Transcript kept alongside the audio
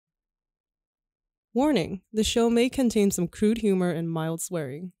Warning: the show may contain some crude humor and mild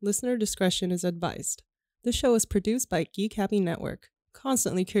swearing. Listener discretion is advised. This show is produced by Geek Happy Network,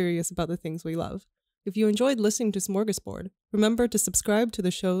 constantly curious about the things we love. If you enjoyed listening to Smörgåsbord, remember to subscribe to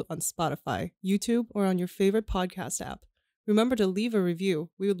the show on Spotify, YouTube, or on your favorite podcast app. Remember to leave a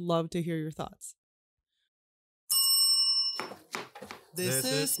review. We would love to hear your thoughts. This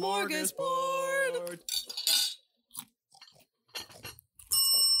is Smörgåsbord!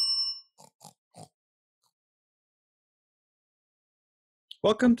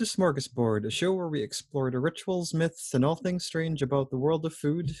 Welcome to Smörgåsbord, a show where we explore the rituals, myths, and all things strange about the world of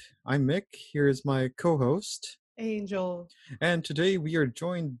food. I'm Mick. Here is my co-host, Angel. And today we are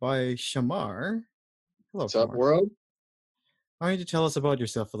joined by Shamar. Hello, What's up, Shamar. world? Why don't you tell us about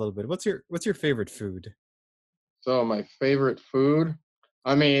yourself a little bit? What's your favorite food? So my favorite food,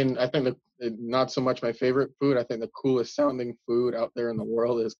 I think not so much my favorite food. I think the coolest sounding food out there in the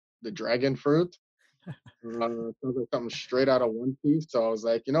world is the dragonfruit. Sounds like something straight out of One Piece. So I was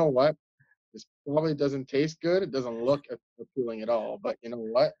like, you know what? This probably doesn't taste good. It doesn't look appealing at all. But you know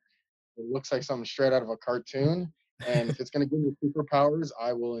what? It looks like something straight out of a cartoon. And if it's going to give me superpowers,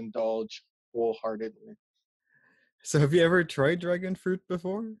 I will indulge wholeheartedly. So have you ever tried dragon fruit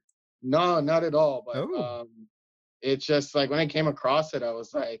before? No, not at all. But it's just like when I came across it, I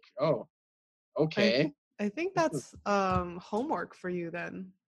was like, oh, okay. I think that's homework for you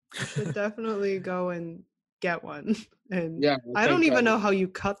then. You should definitely go and get one. And Yeah, I don't even know how you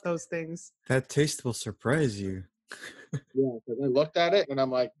cut those things. That taste will surprise you. Yeah, because I looked at it and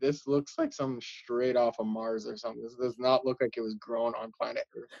I'm like, this looks like something straight off of Mars or something. This does not look like it was grown on planet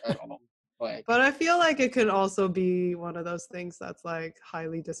Earth at all. But I feel like it could also be one of those things that's like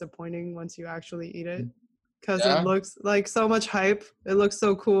highly disappointing once you actually eat it. Because it looks like so much hype. It looks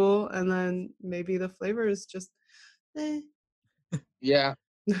so cool. And then maybe the flavor is just Yeah.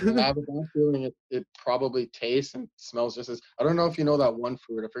 I have a bad feeling it probably tastes and smells just as, I don't know if you know that one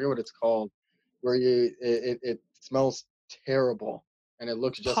fruit, I forget what it's called, where it smells terrible and it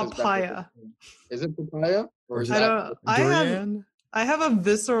looks just papaya. as bad. Is it papaya? Or is I that don't, I have a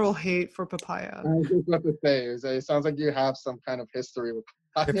visceral hate for papaya. I was just about to say, it sounds like you have some kind of history with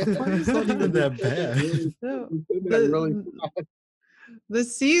papaya. Papaya's not even that bad. The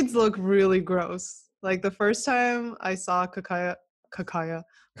seeds look really gross. Like the first time I saw papaya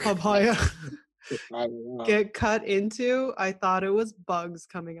get cut into, I thought it was bugs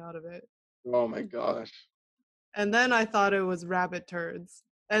coming out of it. Oh my gosh. And then I thought it was rabbit turds.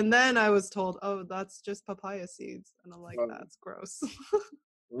 And then I was told, oh, that's just papaya seeds. And I'm like, that's gross.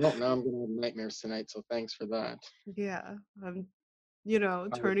 Well, now I'm going to have nightmares tonight, so thanks for that. Yeah. I'm,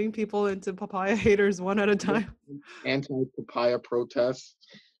 turning people into papaya haters one at a time. Anti-papaya protests.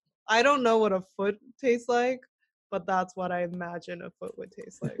 I don't know what a foot tastes like, but that's what I imagine a foot would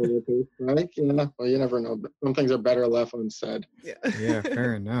taste like. Yeah, well, you never know. Some things are better left unsaid. Yeah,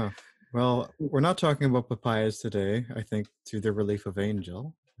 fair enough. Well, we're not talking about papayas today, I think, to the relief of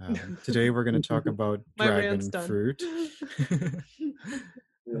Angel. Today we're going to talk about dragon fruit,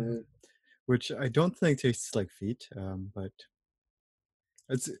 which I don't think tastes like feet, but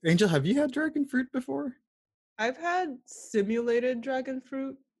Angel, have you had dragon fruit before? I've had simulated dragon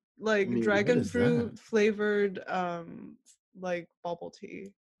fruit, like dragon fruit flavored, like bubble tea.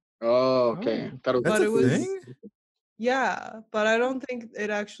 Oh, okay. That's a thing? Yeah, but I don't think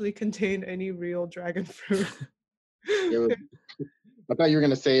it actually contained any real dragon fruit. I thought you were going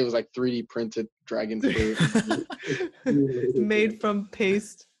to say it was like 3D printed dragon fruit. Made from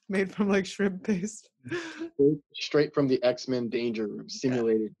paste, made from like shrimp paste. Straight from the X-Men Danger Room,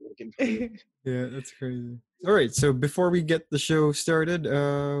 simulated dragon fruit. Yeah, that's crazy. All right, so before we get the show started,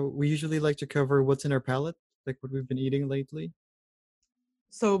 we usually like to cover what's in our palate, like what we've been eating lately.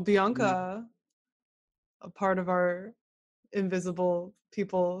 So Bianca, a part of our invisible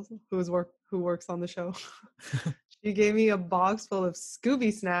people who works on the show, she gave me a box full of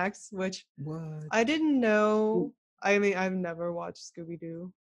Scooby Snacks, which I didn't know. I mean, I've never watched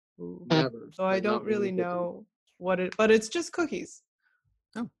Scooby-Doo. Never. So I don't really know but it's just cookies.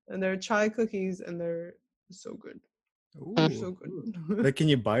 Oh. And they're chai cookies and they're so good. Ooh. They're so good. Like, can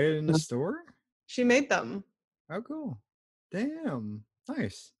you buy it in the store? She made them. Oh, cool. Damn.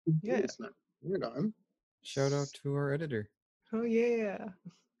 Nice. Yeah. Shout out to our editor. Oh, yeah.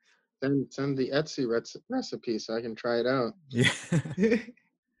 Send the Etsy recipe so I can try it out. Yeah.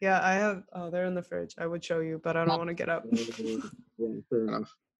 Yeah, I have. Oh, they're in the fridge. I would show you, but I don't want to get up. Yeah, fair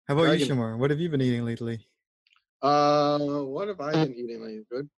enough. How about you, Shamar? What have you been eating lately? What have I been eating lately?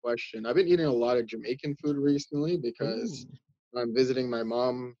 Good question. I've been eating a lot of Jamaican food recently because I'm visiting my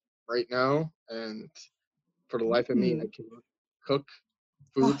mom right now, and for the life of me, I cannot cook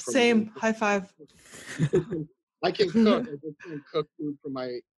food. Oh, same. High five. I can cook. I just can't cook food from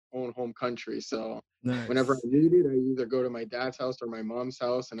my own home country. So Nice. whenever I need it, I either go to my dad's house or my mom's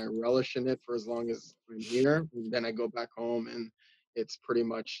house, and I relish in it for as long as I'm here. And then I go back home, and it's pretty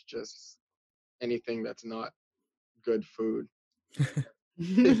much just anything that's not good food.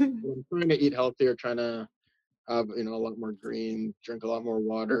 I'm trying to eat healthier, trying to have a lot more green, drink a lot more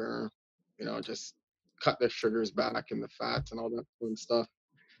water, just cut the sugars back and the fats and all that fun stuff.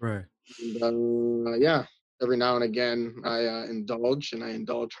 Right. And, yeah, every now and again I indulge, and I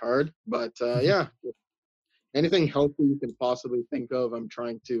indulge hard. But yeah, anything healthy you can possibly think of, I'm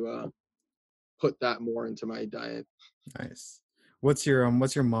trying to put that more into my diet. Nice. What's your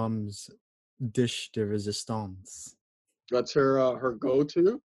mom's dish de resistance? What's her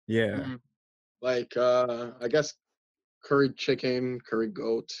go-to? Yeah. Like I guess curried chicken, curried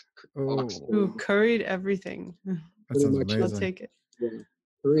goat, oxtail. Ooh, curried everything. That sounds amazing. I'll take it. Yeah,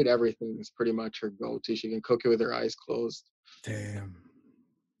 curried everything is pretty much her go-to. She can cook it with her eyes closed. Damn.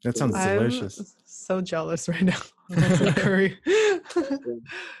 That sounds delicious. I'm so jealous right now. Some curry. The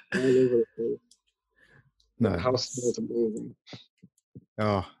house smells amazing.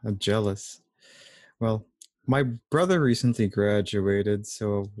 Oh, I'm jealous. Well, my brother recently graduated,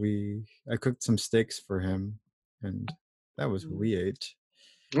 so I cooked some steaks for him, and that was what we ate.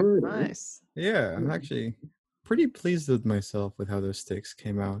 Nice. Yeah, I'm actually pretty pleased with myself with how those steaks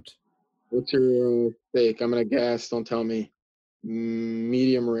came out. What's your steak? I'm gonna guess. Don't tell me.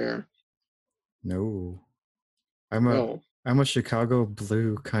 Medium rare. No, I'm a Chicago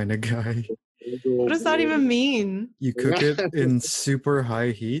blue kind of guy. What does that even mean? You cook it in super high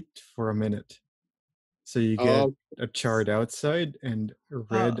heat for a minute, so you get a charred outside and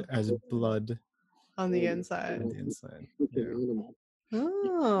red as blood on the inside. On the inside. Yeah.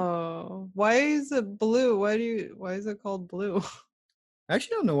 Oh, why is it blue? Why is it called blue? I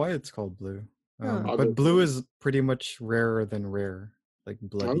actually don't know why it's called blue. But blue is pretty much rarer than rare, like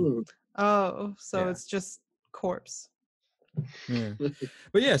bloody. Oh, so it's just corpse. Yeah.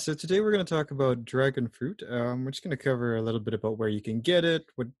 But yeah, so today we're going to talk about dragon fruit. We're just going to cover a little bit about where you can get it,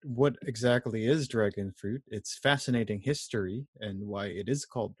 what exactly is dragon fruit, its fascinating history, and why it is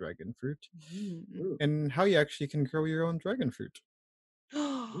called dragon fruit, and how you actually can grow your own dragon fruit.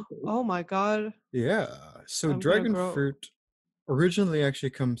 Oh my god. Yeah. So dragon fruit originally actually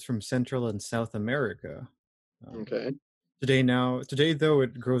comes from Central and South America. Okay. Today though,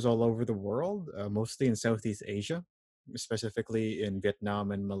 it grows all over the world, mostly in Southeast Asia, specifically in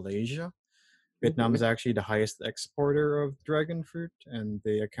Vietnam and Malaysia. Vietnam is actually the highest exporter of dragon fruit, and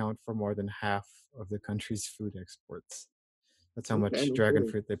they account for more than half of the country's food exports. That's how much dragon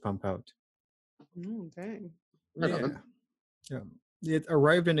fruit they pump out. Dang. Yeah. It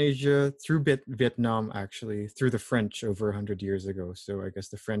arrived in Asia through Vietnam, actually, through the French over 100 years ago. So I guess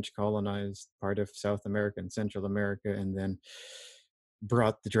the French colonized part of South America and Central America and then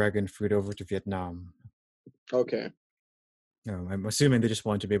brought the dragon fruit over to Vietnam. Okay. I'm assuming they just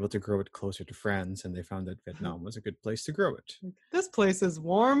wanted to be able to grow it closer to France, and they found that Vietnam was a good place to grow it. This place is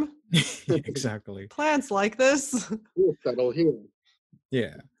warm. Exactly. Plants like this. We'll settle here.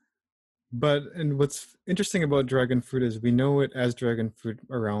 Yeah. And what's interesting about dragon fruit is we know it as dragon fruit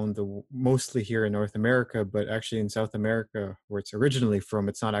around mostly here in North America, but actually in South America, where it's originally from,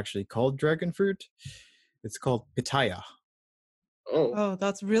 it's not actually called dragon fruit. It's called pitaya. Oh,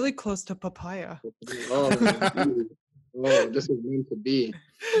 that's really close to papaya. This is meant to be.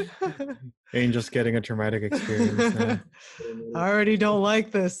 Angel's getting a traumatic experience now. I already don't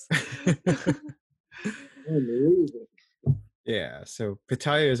like this. Yeah, so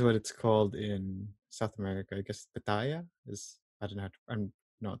pitaya is what it's called in South America. I guess pitaya is, I don't know, I'm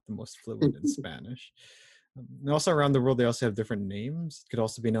not the most fluent in Spanish. And also around the world, they also have different names. It could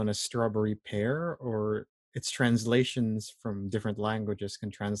also be known as strawberry pear, or its translations from different languages can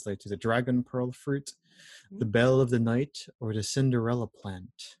translate to the dragon pearl fruit, the belle of the night, or the Cinderella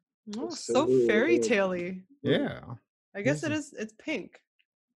plant. Oh, so fairy tale-y. Yeah. I guess it's pink.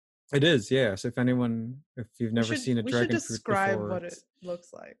 It is, yeah. So if you've never seen a dragon fruit before, we should describe what it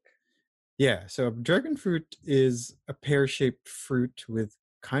looks like. Yeah, so dragon fruit is a pear-shaped fruit with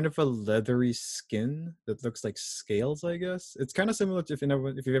kind of a leathery skin that looks like scales, I guess. It's kind of similar to if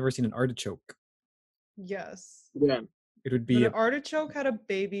you've ever seen an artichoke. Yes. Yeah. It would be an artichoke had a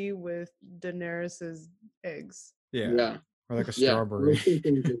baby with Daenerys's eggs. Yeah. Or like a strawberry.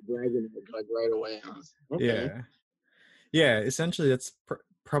 Like right away. Okay. Yeah. Essentially, that's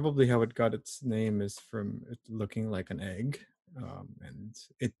probably how it got its name, is from it looking like an egg, and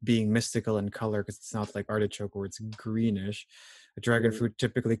it being mythical in color, because it's not like artichoke where it's greenish. A dragon fruit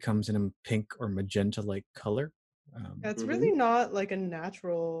typically comes in a pink or magenta-like color, It's Mhm. really not like a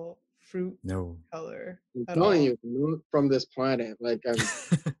natural fruit No. color I'm at telling all. you, not from this planet. Like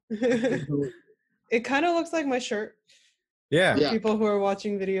It kind of looks like my shirt Yeah, for yeah, people who are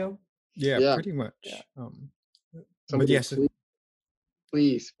watching video. yeah. pretty much. Yeah. But Somebody yes,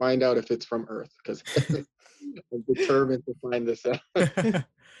 please find out if it's from Earth, because I'm determined to find this out.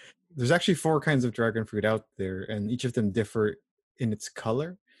 there's actually 4 kinds of dragon fruit out there, and each of them differ in its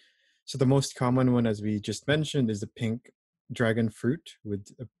color. So the most common one, as we just mentioned, is the pink dragon fruit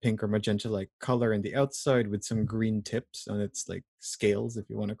with a pink or magenta-like color in the outside with some green tips on its like scales, if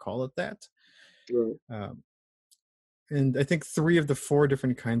you want to call it that. Right. Um, and I think 3 of the 4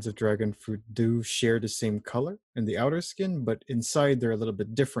 different kinds of dragon fruit do share the same color in the outer skin, but inside they're a little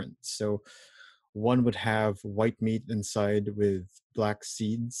bit different. So one would have white meat inside with black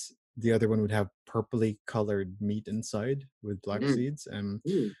seeds. The other one would have purpley colored meat inside with black Mm, seeds. And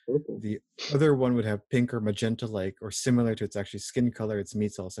purple. the other one would have pink or magenta like, or similar to its actually skin color. Its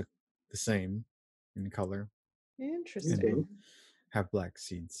meat's also the same in color Interesting. Okay. have black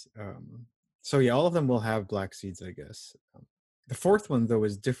seeds. So yeah, all of them will have black seeds, I guess. The 4th one though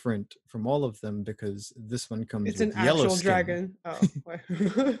is different from all of them because this one comes It's an with yellow actual skin. dragon.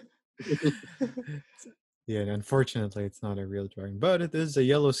 Oh. Yeah, and unfortunately, it's not a real dragon, but it is a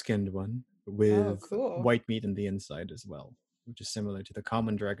yellow-skinned one with cool. white meat in the inside as well, which is similar to the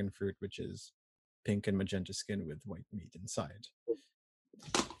common dragon fruit, which is pink and magenta skin with white meat inside.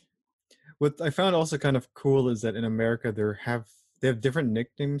 What I found also kind of cool is that in America they have different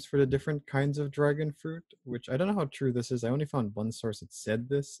nicknames for the different kinds of dragon fruit, which I don't know how true this is. I only found one source that said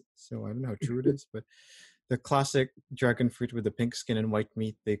this, so I don't know how true it is, but the classic dragon fruit with the pink skin and white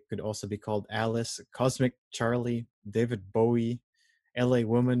meat, they could also be called Alice, Cosmic Charlie, David Bowie, LA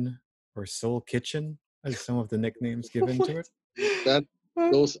Woman, or Soul Kitchen as some of the nicknames given to it. That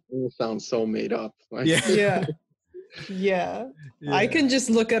those all sound so made up. Like, Yeah. Yeah. I can just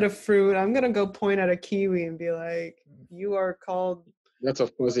look at a fruit. I'm gonna go point at a kiwi and be like, "You are called." that's a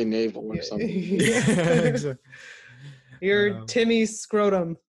fuzzy navel or something. Exactly. You're Timmy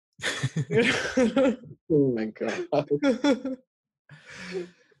Scrotum. Oh my god.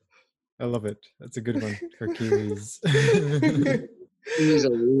 I love it. That's a good one for kiwis. These are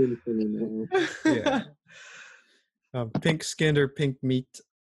ruined for me now. Yeah. Pink skin or pink meat.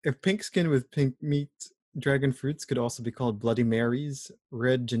 If pink skin with pink meat, dragon fruits could also be called Bloody Marys,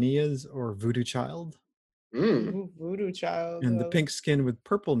 Red Genias, or Voodoo Child. Mm. Ooh, Voodoo Child. And the pink skin with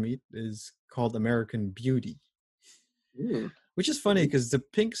purple meat is called American Beauty. Mm. Which is funny because the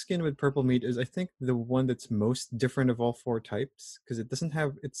pink skin with purple meat is, I think, the one that's most different of all 4 types because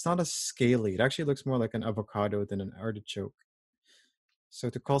it's not as scaly. It actually looks more like an avocado than an artichoke. So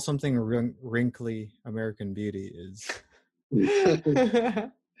to call something wrinkly American Beauty is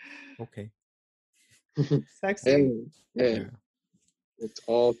okay. Sexy. Hey, Yeah. it's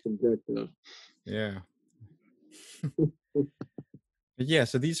all subjective. Yeah. But yeah,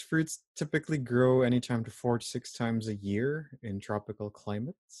 so these fruits typically grow anytime to 4 to 6 times a year in tropical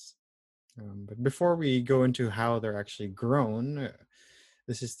climates. But before we go into how they're actually grown,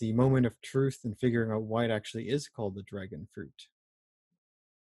 this is the moment of truth in figuring out why it actually is called the dragon fruit.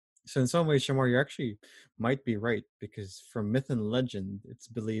 So in some ways, Shamar, you actually might be right, because from myth and legend, it's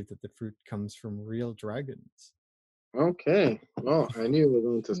believed that the fruit comes from real dragons. Okay. Well, I knew we were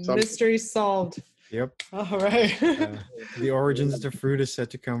going to something. Mystery solved. Yep. All right. The origins of the fruit is said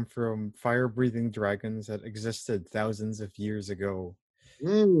to come from fire-breathing dragons that existed thousands of years ago.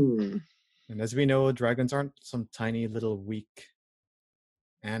 Mm. And as we know, dragons aren't some tiny little weak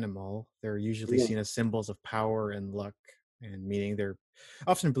animal. They're usually Yeah. seen as symbols of power and luck, and meaning they're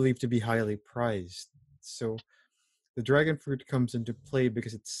often believed to be highly prized. So the dragon fruit comes into play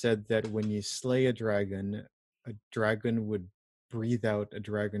because it's said that when you slay a dragon would breathe out a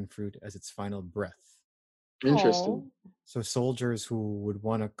dragon fruit as its final breath. Interesting. So soldiers who would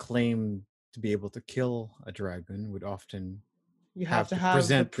want to claim to be able to kill a dragon would often You have to have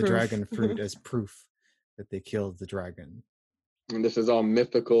present the the dragon fruit as proof that they killed the dragon. And this is all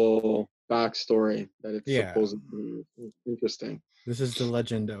mythical backstory that it's Yeah. supposed to be. Interesting. This is the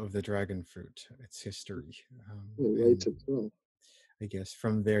legend of the dragon fruit, its history. Way And to go. I guess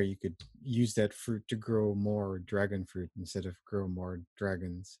from there you could use that fruit to grow more dragon fruit instead of grow more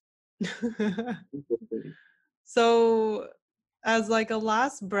dragons. Interesting. So, as like a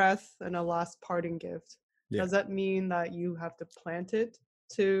last breath and a last parting gift, Yeah. does that mean that you have to plant it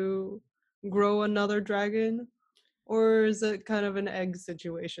to grow another dragon? Or is it kind of an egg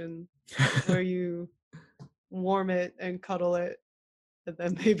situation where you warm it and cuddle it, and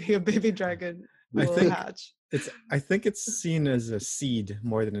then maybe a baby dragon I will think hatch? I think it's seen as a seed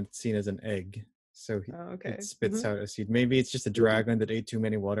more than it's seen as an egg. So Okay. it spits Mhm. out a seed. Maybe it's just a dragon that ate too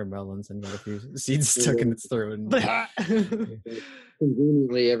many watermelons and got a few seeds stuck in its throat. And,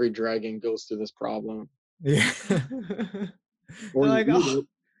 Conveniently, every dragon goes through this problem. yeah. They're Or you like, eat oh, it.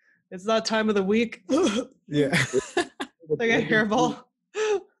 it's that time of the week. Yeah. Like a hairball.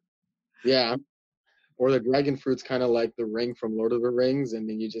 Yeah. Or the dragon fruit's kind of like the ring from Lord of the Rings, and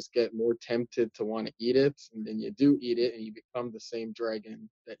then you just get more tempted to want to eat it, and then you do eat it, and you become the same dragon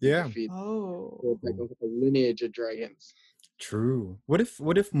that you Yeah. defeat. So Oh. it's like a lineage of dragons. True. What if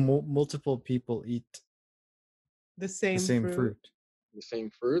multiple people eat The the same same fruit. fruit? The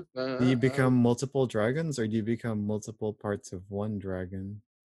same fruit. Do you become multiple dragons, or do you become multiple parts of one dragon?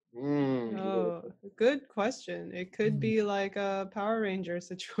 Oh, good question. It could be like a Power Ranger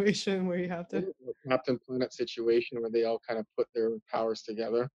situation where you have to. A Captain Planet situation where they all kind of put their powers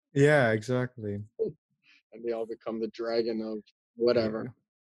together Yeah, exactly. and they all become the dragon of whatever.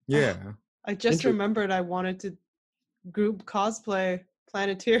 Yeah. I just Interesting. remembered I wanted to group cosplay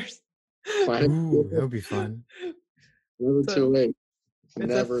Planeteers. Planet. Ooh, that would be fun. Never So too late. It's it's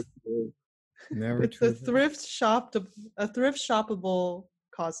never a too late. Never it's a too late. thrift shoppable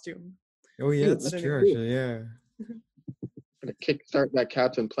costume. Oh yeah, Ooh, that's But true. anyway. Actually, yeah, Gonna kickstart that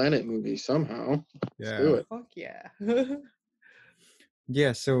Captain Planet movie somehow. Let's do yeah, it. Fuck yeah.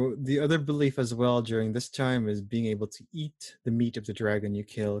 yeah. So the other belief as well during this time is being able to eat the meat of the dragon you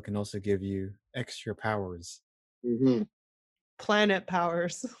kill can also give you extra powers. Mm-hmm. Planet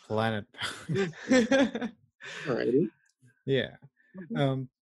powers. Planet powers. Alrighty. Yeah.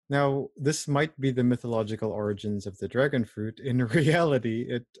 Now, this might be the mythological origins of the dragon fruit. In reality,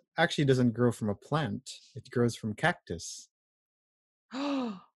 it actually doesn't grow from a plant. It grows from cactus.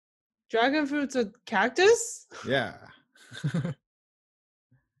 Dragon fruit's a cactus? Yeah.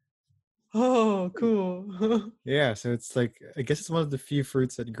 Oh, cool. Yeah, so it's like, I guess it's one of the few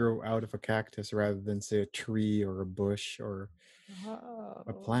fruits that grow out of a cactus rather than, say, a tree or a bush or a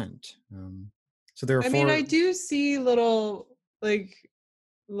Oh. plant. So there are I mean, I four. do see little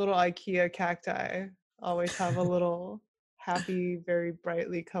IKEA cacti always have a little happy, very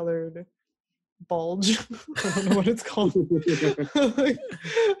brightly colored bulge. I don't know what it's called.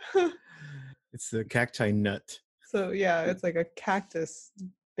 It's the cacti nut. So yeah, it's like a cactus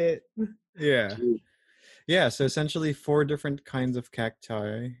bit. Yeah. Gee. Yeah, so essentially 4 different kinds of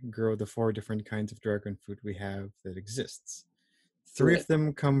cacti grow the 4 different kinds of dragon fruit we have that exists. 3 Right. of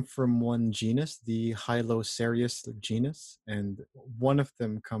them come from one genus, the Hylocereus genus, and one of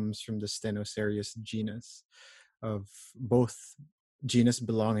them comes from the Stenocereus genus, of both genus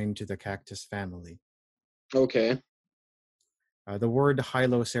belonging to the cactus family. Okay. The word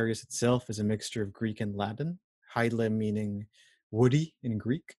Hylocereus itself is a mixture of Greek and Latin. Hyle meaning woody in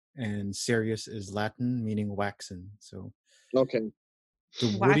Greek, and cereus is Latin meaning waxen. So Okay.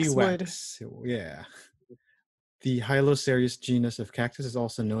 the woody Waxwood. wax, yeah. The Hylocereus genus of cactus is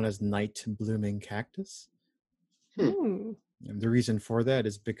also known as night blooming cactus. Hmm. And the reason for that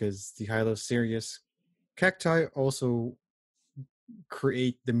is because the Hylocereus cacti also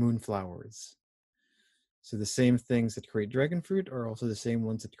create the moonflowers. So the same things that create dragon fruit are also the same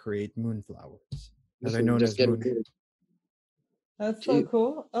ones that create moonflowers. Now This they're is known just as getting moon. good. That's so Gee.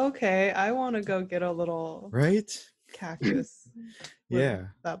 cool. Okay, I want to go get a little Right? cactus Yeah.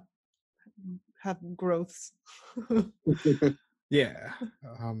 that have growths. Yeah.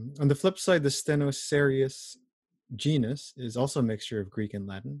 On the flip side, the Stenocereus genus is also a mixture of Greek and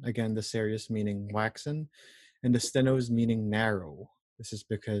Latin. Again, the cereus meaning waxen, and the stenos meaning narrow. This is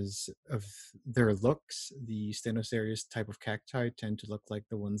because of their looks. The Stenocereus type of cacti tend to look like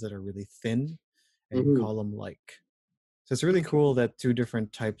the ones that are really thin and Mhm. column-like. So it's really cool that 2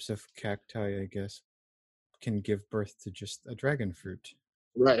 different types of cacti, I guess, can give birth to just a dragon fruit.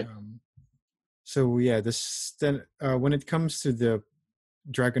 Right. So yeah, when it comes to the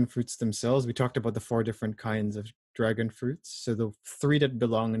dragon fruits themselves, we talked about the 4 different kinds of dragon fruits. So the 3 that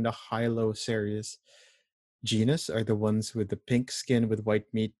belong in the Hylocereus genus are the ones with the pink skin with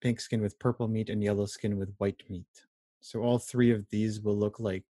white meat, pink skin with purple meat, and yellow skin with white meat. So all 3 of these will look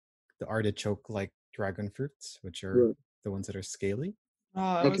like the artichoke-like dragon fruits, which are Right. the ones that are scaly.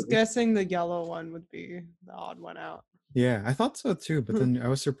 I was Okay. guessing the yellow one would be the odd one out. Yeah, I thought so too, but then I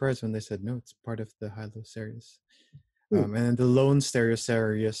was surprised when they said no, it's part of the Hylocereus. Hmm. And then the lone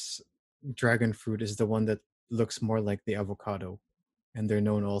Stereocereus dragon fruit is the one that looks more like the avocado, and they're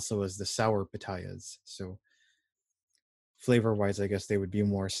known also as the sour papayas. So flavor-wise, I guess they would be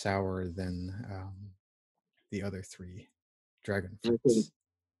more sour than the other 3 dragon Okay. fruits.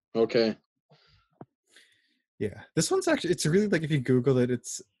 Okay. Yeah, this one's actually, it's really like, if you Google it,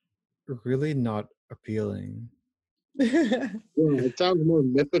 it's really not appealing. Yeah, it sounds more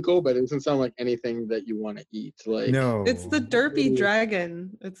mythical, but it doesn't sound like anything that you want to eat. Like, No. It's the derpy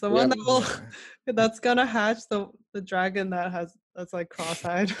dragon. It's the one that will Yeah. that's gonna hatch the dragon that's like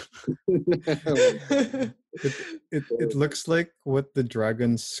cross-eyed. It looks like what the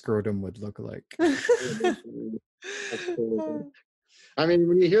dragon's scrotum would look like. that's cool. I mean,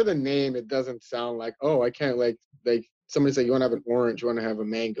 when you hear the name, it doesn't sound like, oh, I can't like somebody say you want to have an orange, you want to have a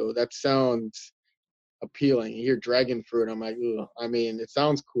mango. That sounds appealing. You hear dragon fruit, I'm like, ugh. I mean, it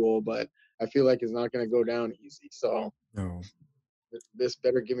sounds cool, but I feel like it's not going to go down easy. So No. this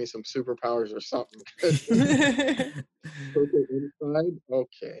better give me some superpowers or something. Inside,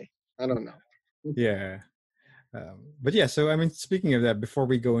 okay. I don't know. Yeah. But yeah, so I mean, speaking of that, before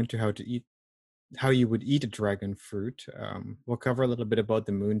we go into how you would eat a dragon fruit, we'll cover a little bit about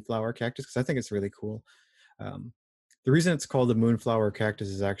the moonflower cactus because I think it's really cool. The reason it's called the moonflower cactus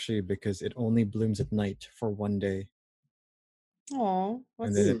is actually because it only blooms at night for one day, Oh,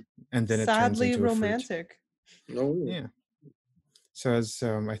 and then it turns sadly into romantic. a fruit. Yeah. So as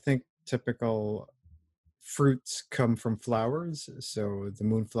I think typical fruits come from flowers, so the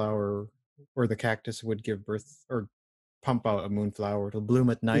moonflower or the cactus would give birth or pump out a moonflower. It'll bloom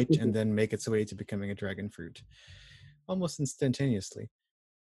at night and then make its way to becoming a dragon fruit almost instantaneously.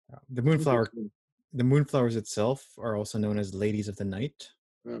 The moonflowers itself are also known as ladies of the night.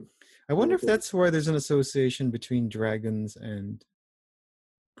 I wonder if that's why there's an association between dragons and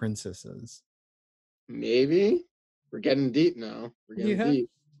princesses. Maybe. We're getting deep now. We're getting deep.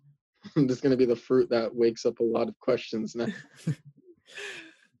 This is going to be the fruit that wakes up a lot of questions now.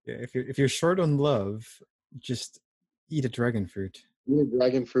 Yeah, if you're short on love, just eat a dragon fruit. Eat a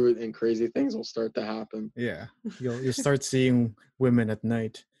dragon fruit and crazy things will start to happen. Yeah, you'll start seeing women at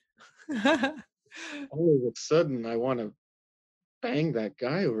night. All of a sudden, I want to bang that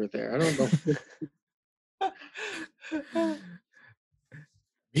guy over there. I don't know.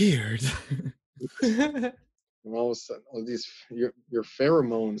 Weird. And all of a sudden, all these your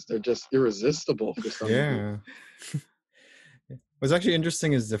pheromones, they're just irresistible for some reason. What's actually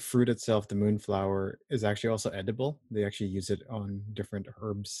interesting is the fruit itself, the moonflower, is actually also edible. They actually use it on different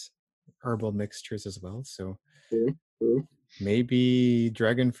herbal mixtures as well. So maybe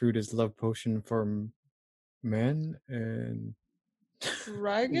dragon fruit is love potion for men and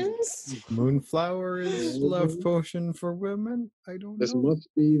dragons? Moonflower is love potion for women. I don't know.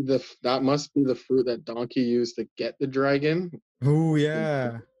 That must be the fruit that Donkey used to get the dragon. Oh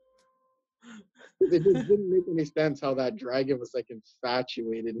yeah. It just didn't make any sense how that dragon was like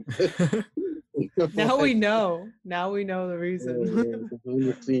infatuated. Now we know. Now we know the reason. Behind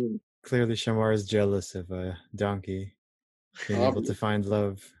the scenes. Clearly, Shamar is jealous of a donkey being able to find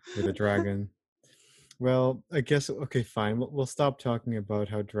love with a dragon. Well, I guess, okay, fine. We'll stop talking about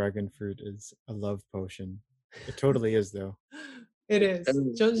how dragon fruit is a love potion. It towally is, though. It is.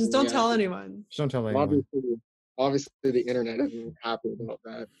 Just don't tell anyone. Just don't tell anyone. Obviously, the internet isn't happy about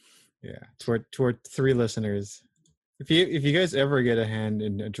that. Yeah, to our 3 listeners, if you guys ever get a hand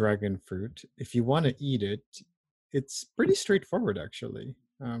in a dragon fruit, if you want to eat it, it's pretty straightforward, actually.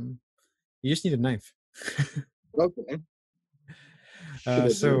 You just need a knife. Okay.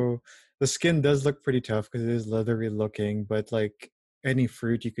 So the skin does look pretty tough because it is leathery looking, but like any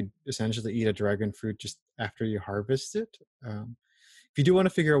fruit, you could essentially eat a dragon fruit just after you harvest it. If you do want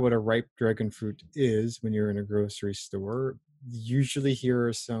to figure out what a ripe dragon fruit is when you're in a grocery store, usually here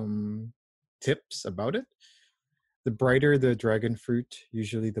are some tips about it. The brighter the dragon fruit,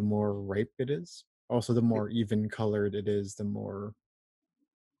 usually the more ripe it is. Also, the more even colored it is, the more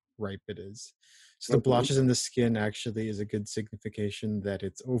ripe it is. So the blotches in the skin actually is a good signification that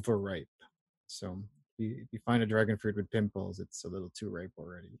it's overripe. So if you find a dragon fruit with pimples, it's a little too ripe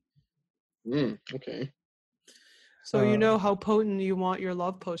already. Okay. So you know how potent you want your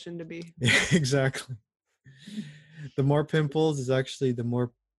love potion to be. Exactly. The more pimples is actually the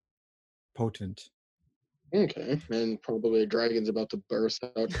more potent. Okay, and probably a dragon's about to burst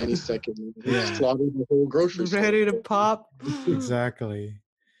out any second. Slaughter the whole grocery store. Ready to pop. Exactly.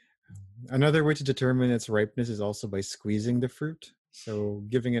 Another way to determine its ripeness is also by squeezing the fruit. So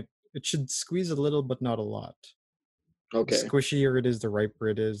giving it should squeeze a little, but not a lot. Okay. The squishier it is, the riper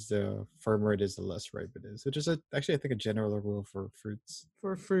it is, the firmer it is, the less ripe it is. Which is actually, I think, a general rule for fruits.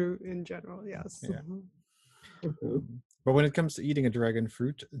 For fruit in general, yes. Yeah. But when it comes to eating a dragon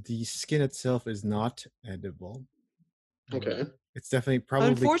fruit, the skin itself is not edible. Okay. It's definitely probably...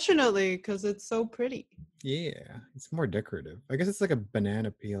 Unfortunately, because it's so pretty. Yeah, it's more decorative. I guess it's like a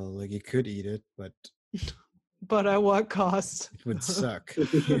banana peel. Like, you could eat it, but... But at what cost? It would suck.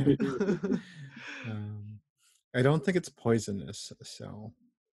 I don't think it's poisonous, so...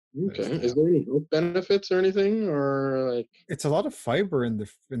 Okay. Is there any health benefits or anything, or like? It's a lot of fiber in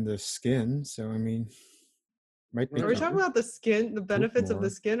the skin, so I mean, might make Are we you talking about the skin, the benefits of the more.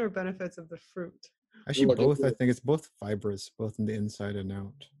 skin, or benefits of the fruit? Actually Look at both. I this. think it's both fibrous, both in the inside and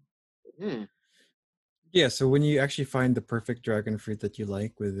out. Hmm. Yeah, so when you actually find the perfect dragon fruit that you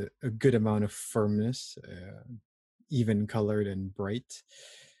like with a good amount of firmness, even colored and bright,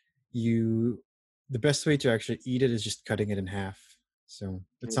 the best way to actually eat it is just cutting it in half. So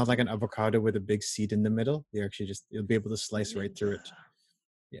it's not like an avocado with a big seed in the middle. You'll be able to slice right through it.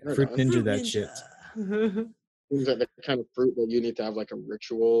 Yeah, Right fruit on. ninja that shit. Seems like the kind of fruit that you need to have like a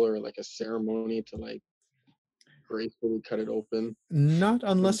ritual or like a ceremony to like gracefully cut it open. Not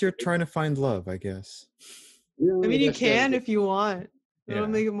unless you're trying to find love, I guess. Yeah, I mean, you guess, yeah. can if you want. It'll Yeah.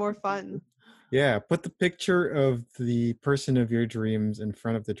 make it more fun. Yeah, put the picture of the person of your dreams in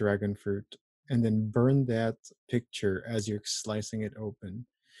front of the dragon fruit and then burn that picture as you're slicing it open.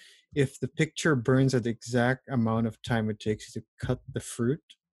 If the picture burns at the exact amount of time it takes you to cut the fruit,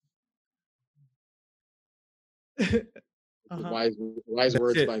 Uh-huh. Wise that's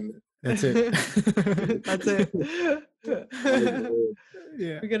words it. by me. That's it. That's it.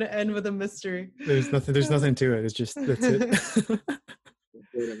 Yeah. We're gonna end with a mystery. There's nothing to it. It's just that's it.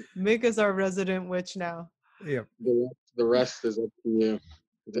 Make us our resident witch now. Yep. The rest is up to you,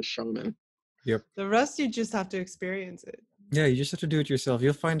 the shaman. Yep. The rest you just have to experience it. Yeah, you just have to do it yourself.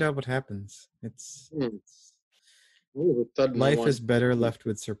 You'll find out what happens. All of a sudden, Life is better left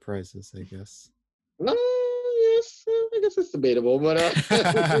with surprises, I guess. Yes, I guess it's debatable, but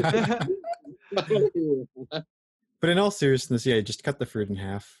But in all seriousness, yeah, just cut the fruit in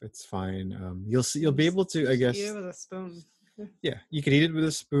half. It's fine. You'll be able to, I guess. Eat it with a spoon. Yeah, you could eat it with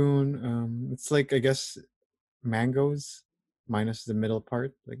a spoon. It's like, I guess, mangoes minus the middle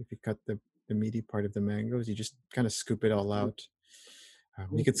part. Like if you cut the meaty part of the mangoes, you just kind of scoop it all out.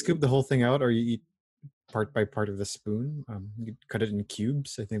 You could scoop the whole thing out, or you eat part by part of the spoon. You could cut it in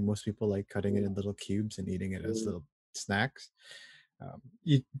cubes. I think most people like cutting it in little cubes and eating it as little snacks.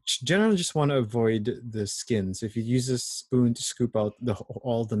 You generally just want to avoid the skin. So if you use a spoon to scoop out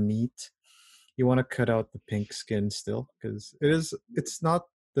all the meat, you want to cut out the pink skin still, because it's not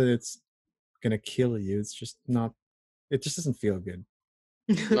that it's gonna kill you. It's just not. It just doesn't feel good.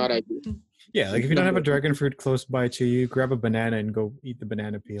 not ideal. Yeah, like if you don't have a dragon fruit close by to you, grab a banana and go eat the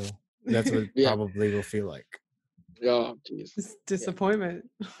banana peel. That's what it probably will feel like. Oh, jeez. It's disappointment.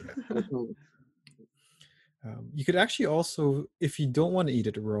 You could actually also, if you don't want to eat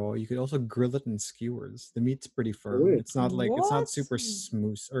it raw, you could also grill it in skewers. The meat's pretty firm. Really? It's not like it's not What? super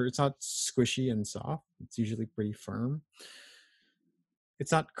smooth, or it's not squishy and soft. It's usually pretty firm.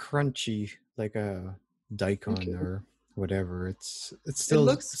 It's not crunchy like a daikon or whatever. It's still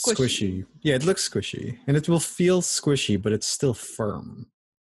looks squishy. Yeah, it looks squishy, and it will feel squishy, but it's still firm.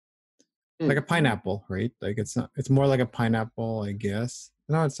 Like a pineapple, right? Like it's not. It's more like a pineapple, I guess.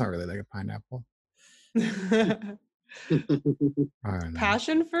 No, it's not really like a pineapple. I don't know.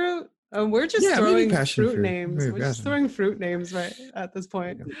 Passion fruit? We're just throwing fruit names. Maybe We're just throwing fruit names right at this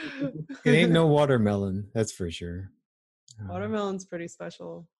point. It ain't no watermelon, that's for sure. Watermelon's pretty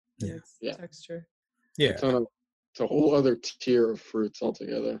special in its texture. Yeah. It's a whole other tier of fruits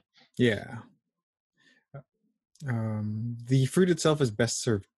altogether. Yeah. The fruit itself is best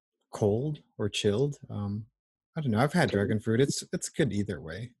served cold or chilled. I don't know. I've had dragon fruit. It's good either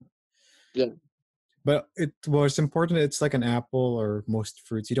way. Yeah. But it's important. It's like an apple or most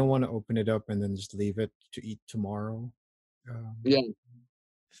fruits. You don't want to open it up and then just leave it to eat tomorrow.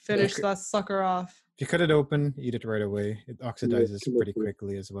 Finish that sucker off. If you cut it open, eat it right away. It oxidizes pretty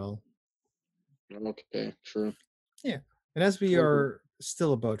quickly as well. Okay, true. Yeah. And as we are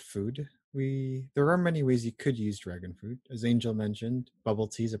still about food, there are many ways you could use dragon fruit. As Angel mentioned, bubble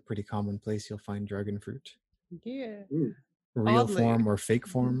tea is a pretty common place you'll find dragon fruit. Yeah. Real form or fake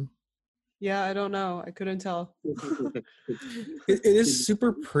form. Yeah, I don't know. I couldn't tell. It is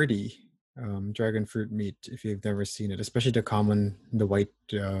super pretty, dragon fruit meat, if you've never seen it, especially the white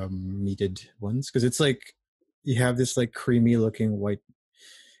meated ones, because it's like you have this like creamy looking white.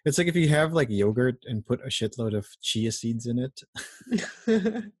 It's like if you have like yogurt and put a shitload of chia seeds in it.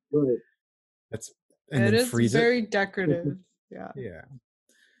 It is very decorative. Yeah. Yeah.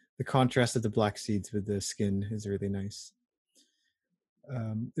 The contrast of the black seeds with the skin is really nice.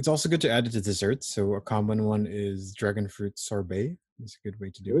 It's also good to add it to desserts. So a common one is dragon fruit sorbet. It's a good way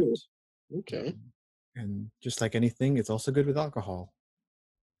to do it. Okay. And just like anything, it's also good with alcohol.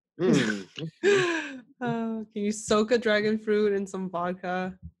 Can you soak a dragon fruit in some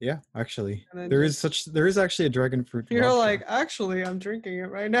vodka? Yeah, actually, there is actually a dragon fruit. You're vodka. like, actually, I'm drinking it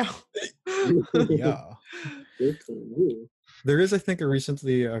right now. Yeah. There is, I think,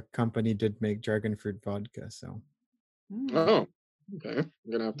 a company did make dragon fruit vodka. So Mm. Oh, okay. I'm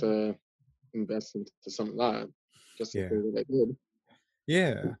gonna have to invest into some of that just to yeah, say that I did.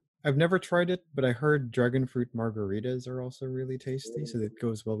 yeah. I've never tried it, but I heard dragon fruit margaritas are also really tasty. So that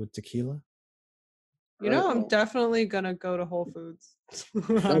goes well with tequila. You know, I'm Oh. definitely gonna go to Whole Foods.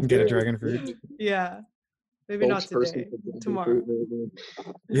 And get a dragon fruit. Yeah, maybe not Spokesperson today. for Dragon Tomorrow. Fruit right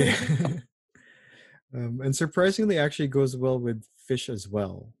Yeah. And surprisingly, actually goes well with fish as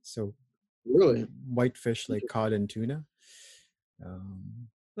well. So now. Really? white fish like cod and tuna.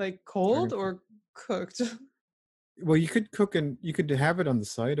 Like cold Dragon fruit. or cooked? Well, you could have it on the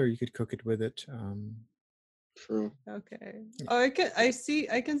side, or you could cook it with it. True. Okay. Oh, I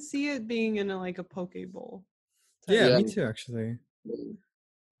can see it being in like a poke bowl. type Yeah, Yeah. me thing. too, actually.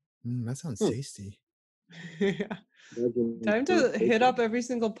 That sounds Hmm. tasty. Yeah. Dragon Time fruit to hit bacon. up every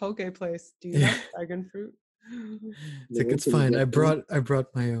single poke place. Do you Yeah. have dragon fruit? It's like, Yeah, it's can you fine. get I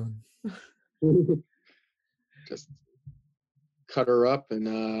brought my own. some? Just cut her up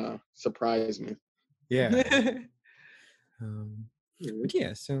and surprise me. Yeah. But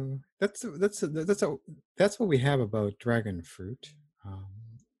yeah, so that's what we have about dragon fruit.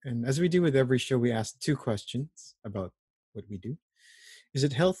 And as we do with every show, we ask 2 questions about what we do. Is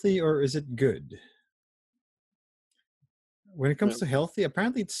it healthy or is it good? When it comes Yeah. to healthy,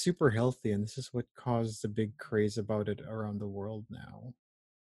 apparently it's super healthy, and this is what caused the big craze about it around the world now.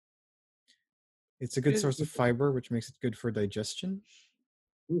 It's a good Is- source of fiber, which makes it good for digestion.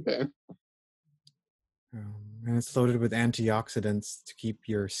 Okay. And it's loaded with antioxidants to keep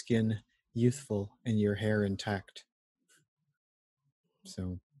your skin youthful and your hair intact.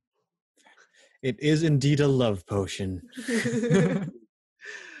 So it is indeed a love potion. We'll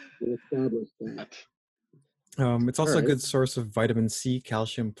establish that. It's also a Alright. good source of vitamin C,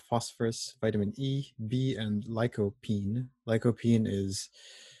 calcium, phosphorus, vitamin E, B, and lycopene. Lycopene is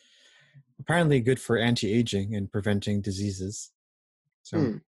apparently good for anti-aging and preventing diseases. So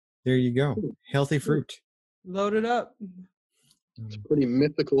Hmm. there you go. Healthy fruit. Load it up. It's pretty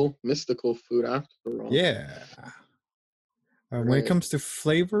mystical food after all. Yeah. When it Right. comes to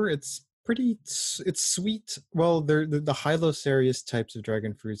flavor, it's sweet. Well, the Hylocereus types of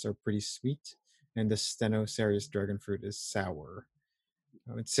dragon fruits are pretty sweet, and the Stenocereus dragon fruit is sour.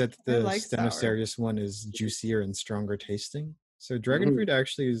 It's said that I the like sour. Stenocereus one is juicier and stronger tasting. So dragon Mhm. fruit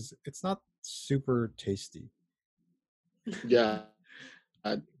actually it's not super tasty. Yeah.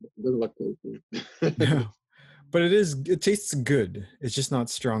 It doesn't look tasty. No. But it tastes good. It's just not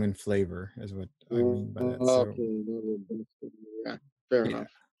strong in flavor, is what I mean by that. So Okay. Yeah. Fair yeah.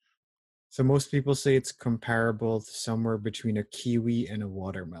 enough. So most people say it's comparable to somewhere between a kiwi and a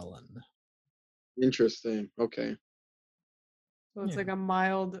watermelon. Interesting. Okay. So it's Yeah. like a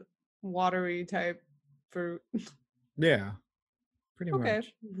mild, watery type fruit. Yeah, pretty Okay.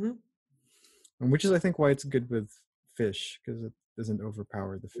 much. Mhm. And which is, I think, why it's good with fish, because it doesn't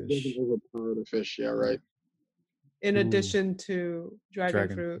overpower the It fish. doesn't overpower the fish. Yeah. Right. In Ooh. addition to dragon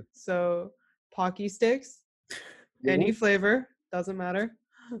Dragon fruit. fruit. So Pocky sticks, any Yeah. flavor, doesn't matter.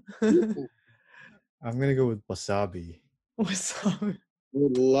 I'm gonna go with wasabi. Wasabi.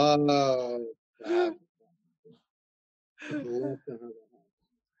 Would love that. Would love to have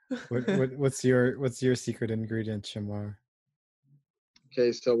that. What's your secret ingredient, Shamar?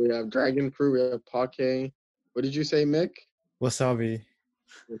 Okay, so we have dragon fruit, we have pake. What did you say, Mick? Wasabi.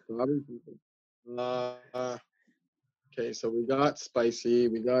 Wasabi? Okay, so we got spicy,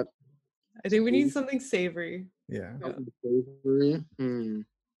 we got I think we need sweet, something savory. Yeah. Yeah. savory.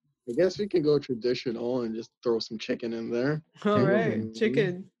 I guess we can go traditional and just throw some chicken in there. All right, Mhm.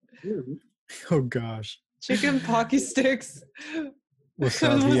 chicken. Mhm. Oh gosh. Chicken Pocky sticks.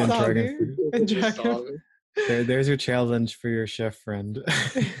 Wasabi and dragon Wasabi fruit. and dragon. Wasabi. There's your challenge for your chef friend.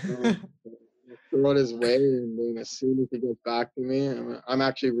 Throw it his way, and then as soon as he gets back to me, I'm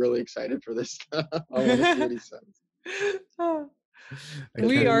actually really excited for this stuff. I want to see what he says. I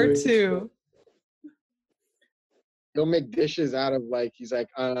We can't are wait. too. He'll make dishes out of he's like,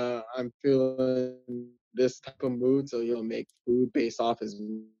 I'm feeling this type of mood, so he'll make food based off his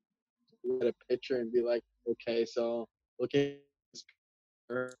mood. Look at a picture and be like, okay, so look at this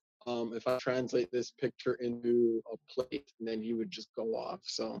picture. If I translate this picture into a plate, and then he would just go off.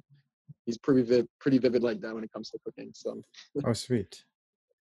 So he's pretty vivid like that when it comes to cooking. So Oh, sweet.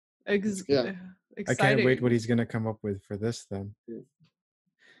 yeah. I can't wait what Exciting. he's gonna come up with for this then. Yeah.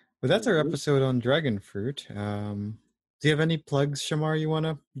 But that's our Mhm. episode on dragon fruit. Do you have any plugs, Shamar, you want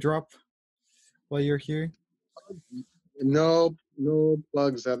to drop while you're here? No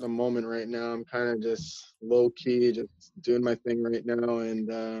plugs at the moment right now. I'm kind of just low key, just doing my thing right now. And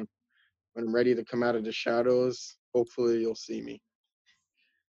when I'm ready to come out of the shadows, hopefully you'll see me.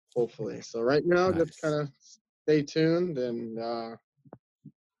 Hopefully. So right now, just Nice. kind of stay tuned and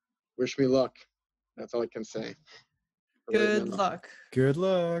wish me luck. That's all I can say. for right Good now. luck. Good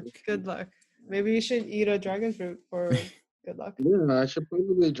luck. Good luck. Maybe you should eat a dragon fruit for good luck. Yeah, I should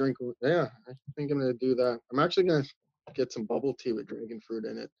probably drink. Yeah, I think I'm gonna do that. I'm actually gonna get some bubble tea with dragon fruit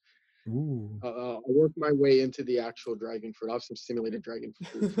in it. Ooh. I'll work my way into the actual dragon fruit. I'll have some simulated dragon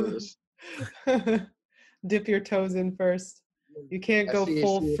fruit first. Dip your toes in first. You can't I go see-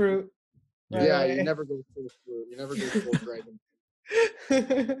 full see- fruit right Yeah, away. you never go full fruit. You never go full dragon.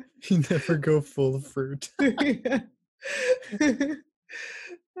 You never go full fruit.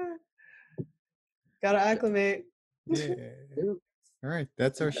 Gotta acclimate. Yeah. Yeah. All right,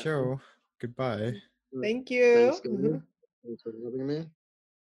 that's our Okay. show. Goodbye. Thank you. Thanks, guys. Thanks for having me.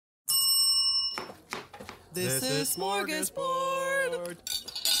 This is Smorgasbord.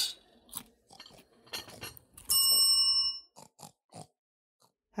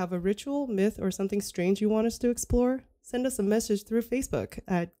 Have a ritual, myth, or something strange you want us to explore? Send us a message through Facebook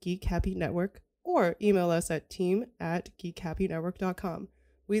at Geek Happy Network or email us at team@geekhappynetwork.com.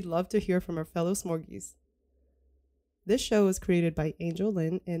 We'd love to hear from our fellow Smorgies. This show is created by Angel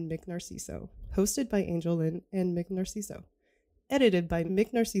Lynn and Mick Narciso, hosted by Angel Lynn and Mick Narciso, edited by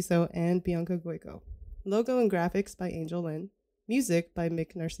Mick Narciso and Bianca Guico, logo and graphics by Angel Lynn, music by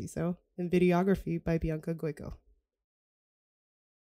Mick Narciso, and videography by Bianca Guico.